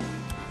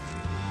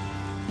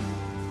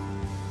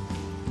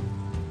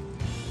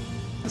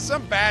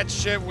 Some bad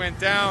shit went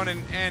down,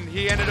 and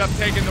he ended up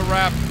taking the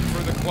rap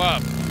for the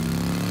club.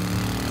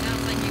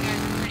 Sounds like you guys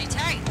were pretty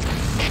tight.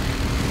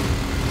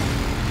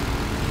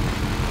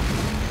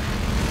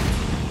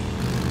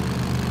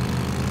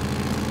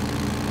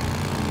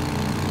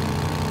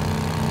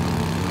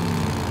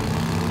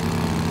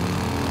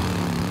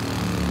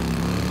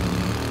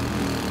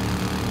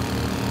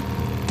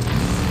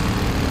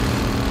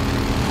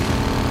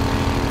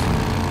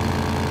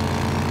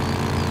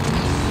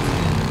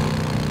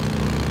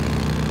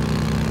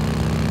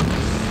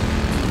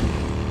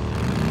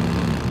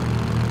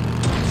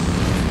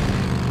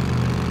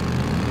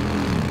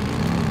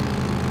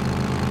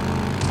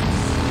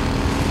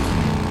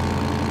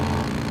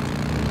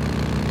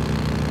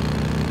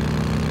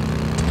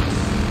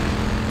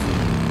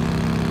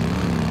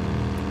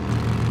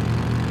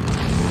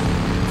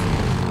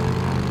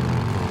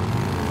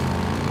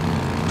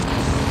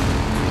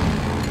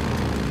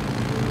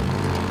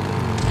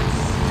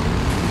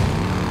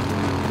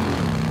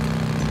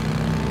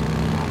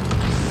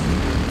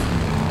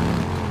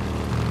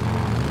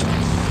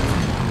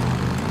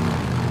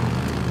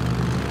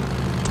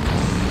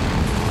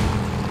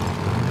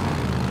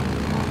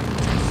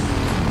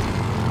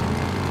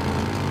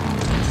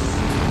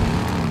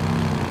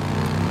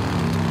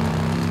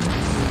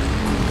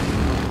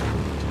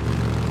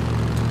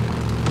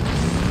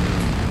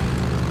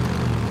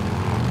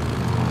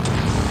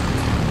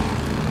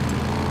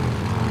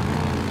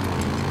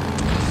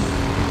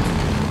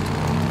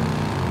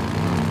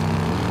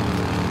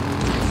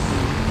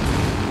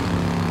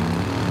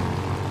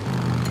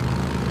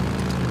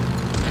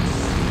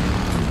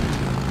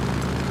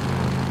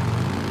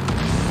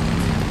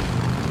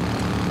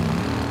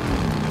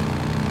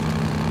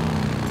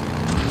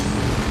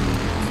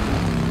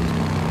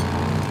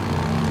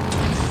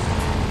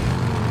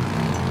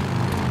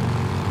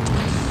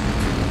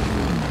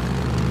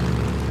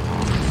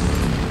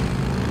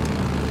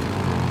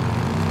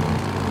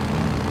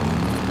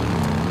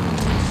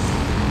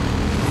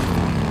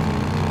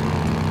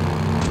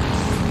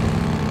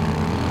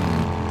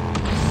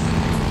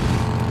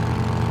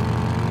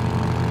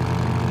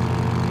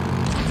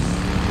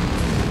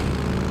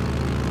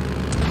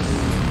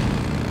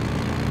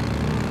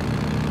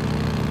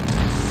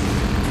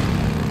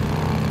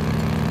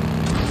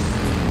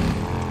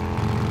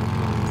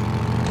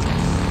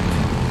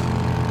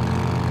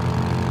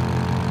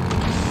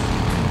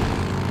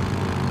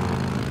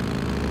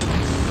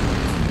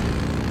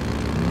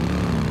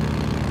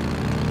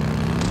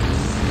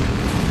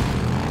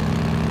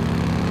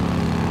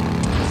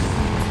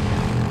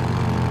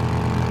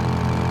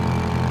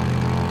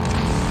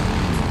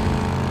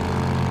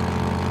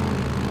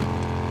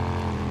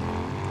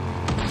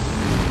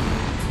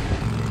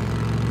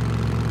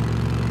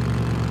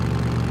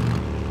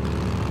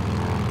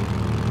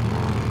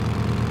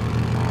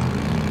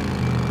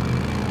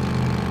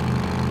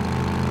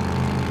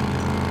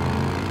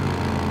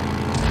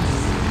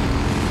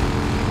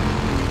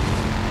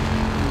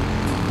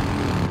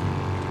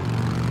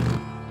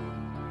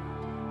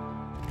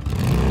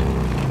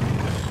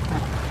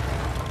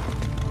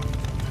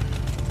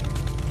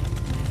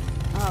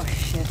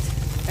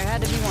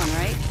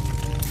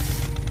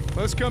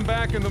 Let's come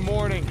back in the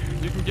morning.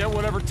 You can get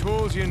whatever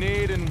tools you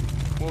need, and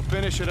we'll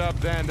finish it up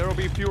then. There'll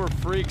be fewer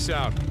freaks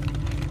out.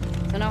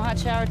 So no hot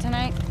shower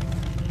tonight?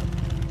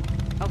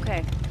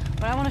 Okay,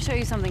 but I want to show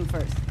you something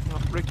first.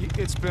 Oh, RiKki,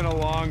 it's been a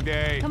long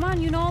day. Come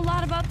on, you know a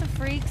lot about the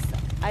freaks.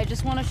 I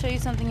just want to show you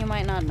something you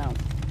might not know.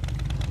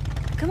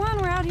 Come on,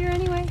 we're out here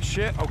anyway.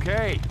 Shit,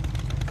 okay.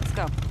 Let's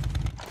go.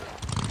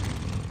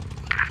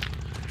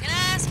 Can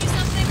I ask you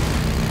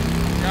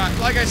something? God,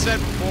 like I said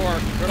before,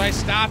 could I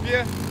stop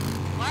you?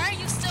 Why are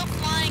you still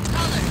flying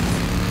colors?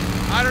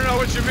 I don't know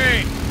what you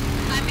mean.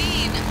 I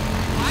mean,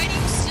 why do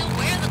you still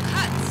wear the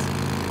cuts?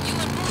 You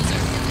and Boozer,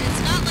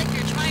 it's not like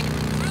you're trying to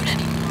recruit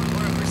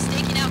anymore or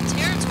staking out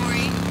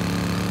territory.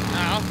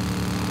 Now?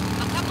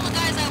 A couple of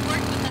guys I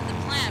worked with at the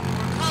plant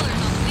wore colors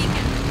on the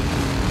weekend.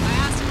 I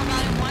asked them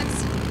about it once.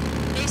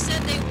 They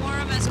said they wore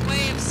them as a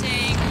way of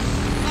saying,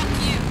 fuck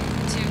you,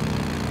 to,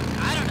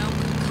 I don't know,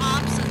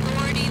 cops,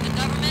 authority, the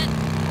government.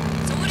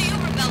 So what are you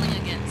rebelling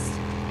against?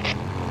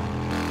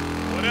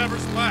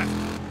 Whatever's left.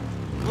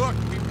 Look,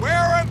 we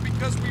wear them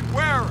because we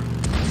wear them.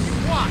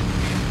 What?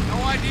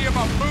 No idea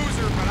about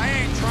Boozer, but I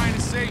ain't trying to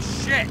say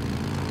shit.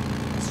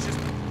 It's just...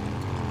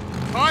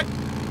 cut.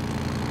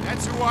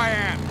 That's who I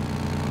am.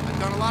 I've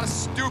done a lot of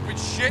stupid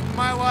shit in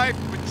my life,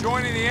 but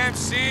joining the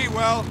MC,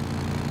 well...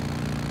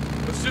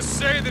 let's just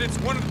say that it's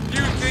one of the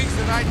few things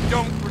that I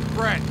don't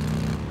regret.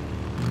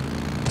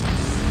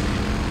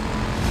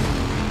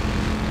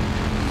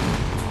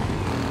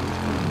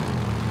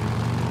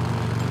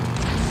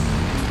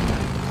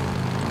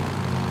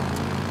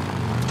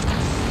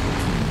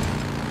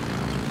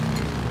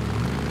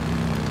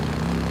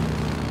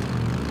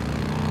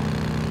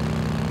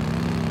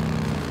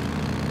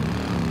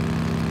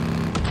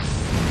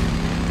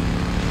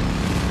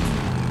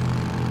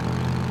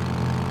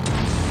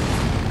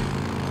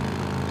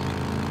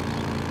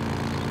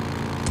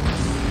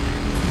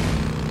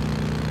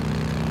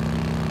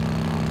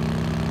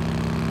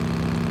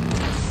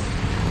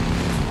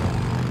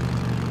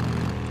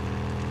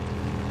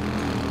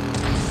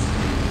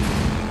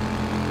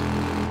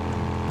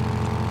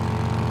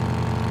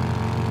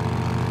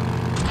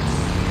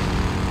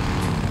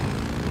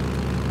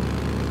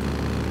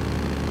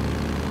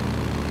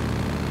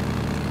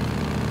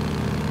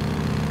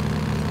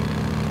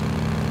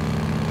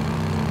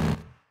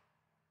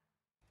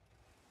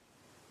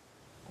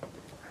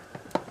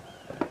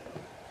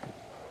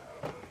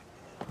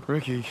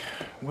 RiKki,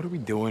 what are we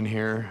doing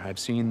here? I've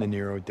seen the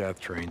Nero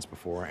death trains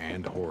before,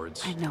 and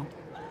hordes. I know.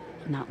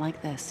 Not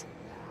like this.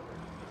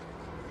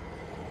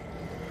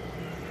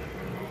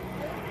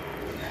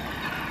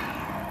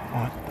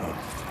 What the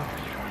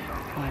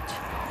fuck? Watch.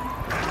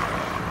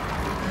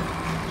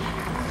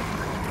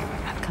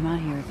 I've come out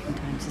here a few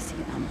times to see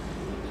them.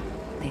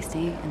 They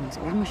stay in those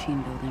old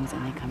machine buildings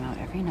and they come out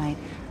every night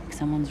like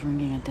someone's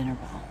ringing a dinner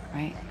bell,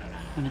 right?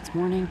 When it's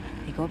morning,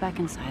 they go back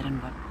inside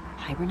and what,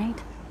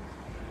 hibernate?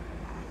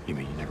 You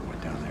mean you never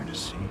went down there to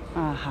see?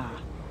 Aha.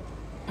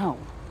 No.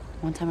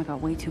 One time I got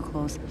way too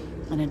close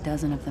and a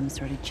dozen of them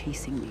started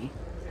chasing me.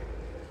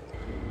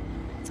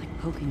 It's like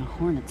poking a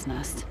hornet's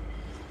nest.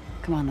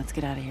 Come on, let's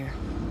get out of here.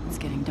 It's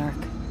getting dark.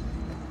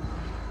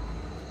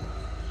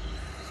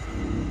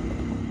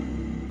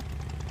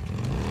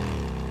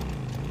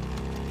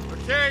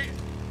 Okay,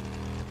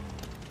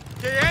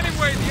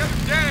 anyway, the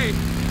other day,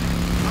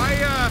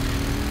 I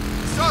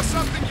saw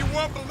something you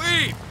won't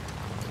believe.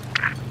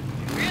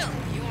 Really?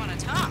 You want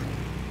to talk?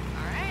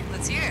 All right,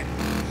 let's hear it.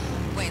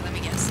 Wait, let me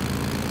guess.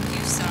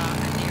 You saw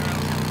a Nero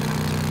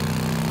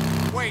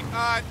helicopter. Wait,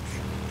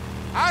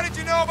 how did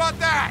you know about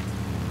that?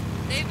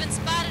 They've been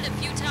spotted a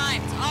few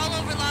times, all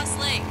over Lost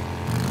Lake.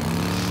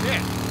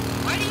 Shit.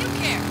 Why do you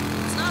care?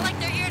 It's not like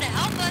they're here to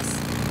help us.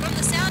 From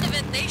the sound of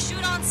it, they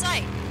shoot on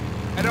sight.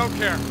 I don't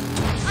care.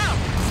 Oh,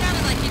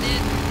 sounded like you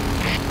did.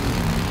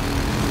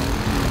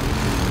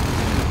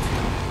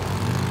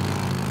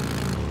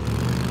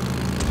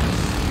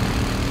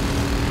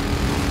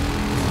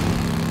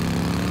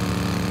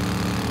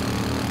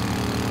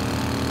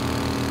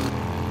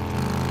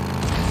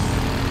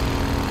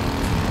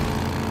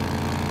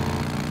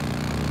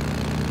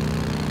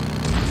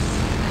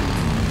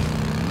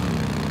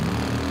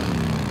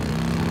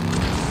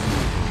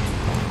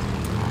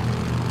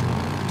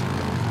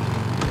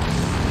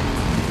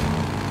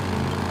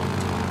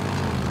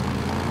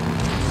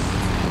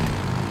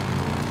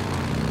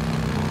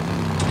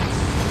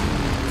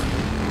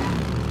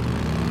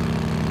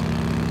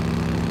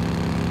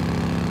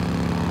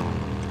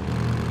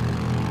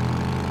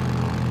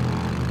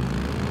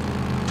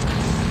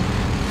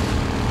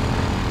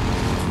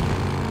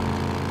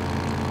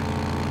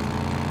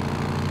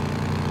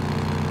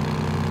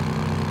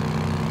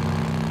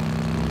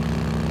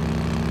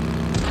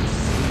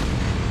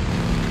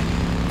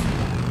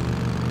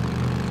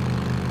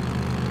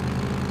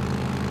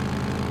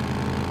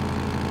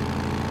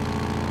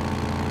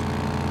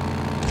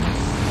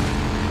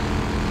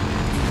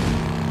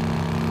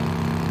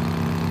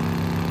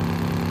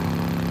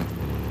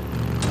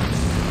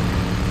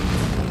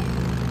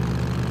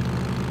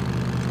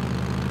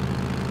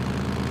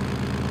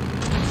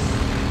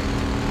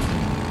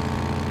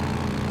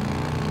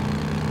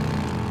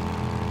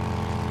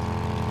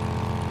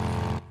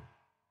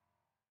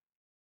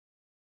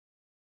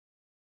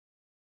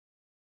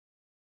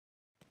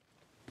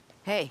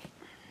 Hey,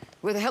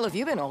 where the hell have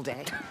you been all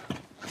day?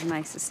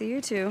 Nice to see you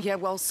too. Yeah,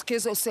 well,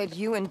 Skizzo said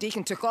you and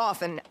Deacon took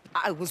off, and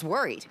I was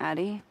worried.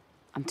 Addie,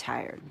 I'm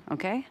tired,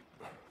 okay?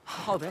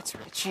 Oh, that's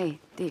rich. Hey,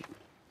 Deke.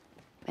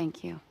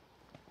 Thank you.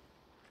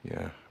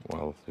 Yeah,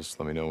 well, just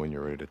let me know when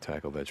you're ready to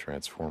tackle that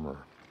transformer.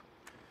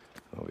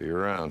 I'll be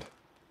around.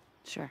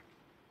 Sure.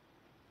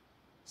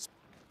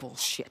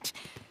 Bullshit.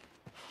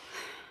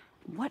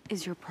 What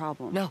is your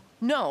problem?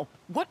 No.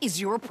 What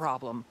is your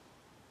problem?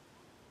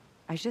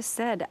 I just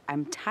said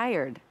I'm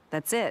tired.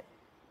 That's it.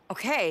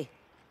 Okay,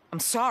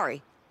 I'm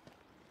sorry.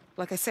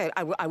 Like I said,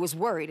 I was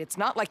worried. It's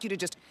not like you to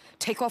just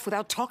take off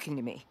without talking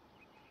to me.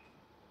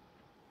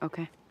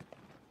 Okay.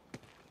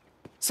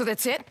 So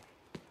that's it?